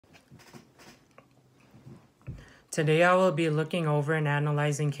Today I will be looking over and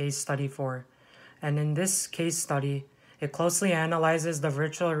analyzing case study 4. And in this case study, it closely analyzes the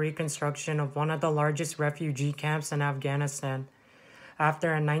virtual reconstruction of one of the largest refugee camps in Afghanistan after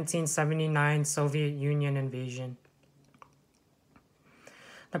a 1979 Soviet Union invasion.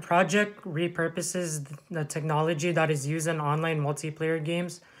 The project repurposes the technology that is used in online multiplayer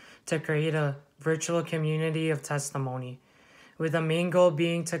games to create a virtual community of testimony, with the main goal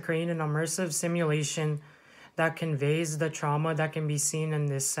being to create an immersive simulation that conveys the trauma that can be seen in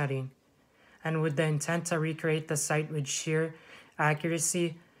this setting, and with the intent to recreate the site with sheer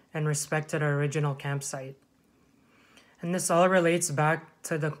accuracy and respect to the original campsite. And this all relates back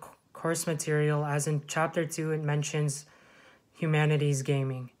to the course material, as in Chapter 2 it mentions Humanities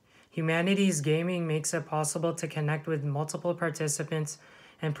Gaming. Humanities Gaming makes it possible to connect with multiple participants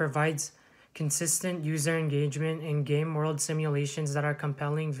and provides consistent user engagement in game world simulations that are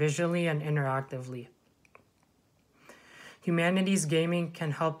compelling visually and interactively. Humanities Gaming can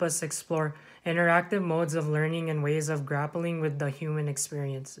help us explore interactive modes of learning and ways of grappling with the human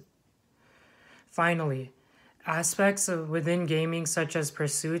experience. Finally, aspects within gaming such as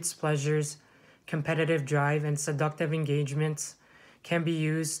pursuits, pleasures, competitive drive, and seductive engagements can be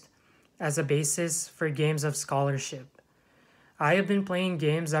used as a basis for games of scholarship. I have been playing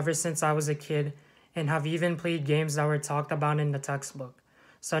games ever since I was a kid and have even played games that were talked about in the textbook,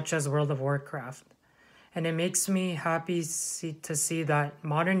 such as World of Warcraft. And it makes me happy to see that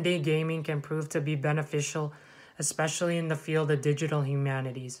modern day gaming can prove to be beneficial, especially in the field of digital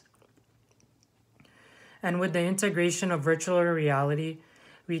humanities. And with the integration of virtual reality,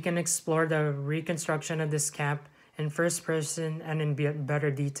 we can explore the reconstruction of this camp in first person and in better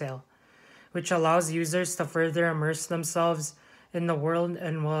detail, which allows users to further immerse themselves in the world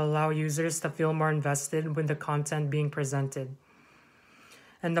and will allow users to feel more invested with the content being presented.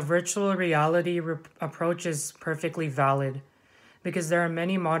 And the virtual reality approach is perfectly valid, because there are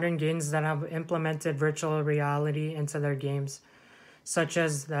many modern games that have implemented virtual reality into their games, such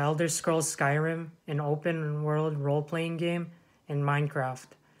as The Elder Scrolls Skyrim, an open-world role-playing game, and Minecraft.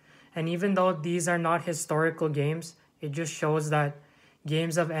 And even though these are not historical games, it just shows that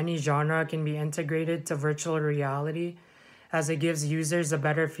games of any genre can be integrated to virtual reality, as it gives users a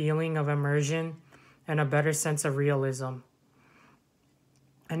better feeling of immersion and a better sense of realism.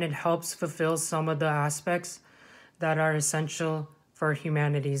 And it helps fulfill some of the aspects that are essential for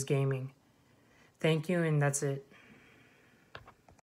humanities gaming. Thank you, and that's it.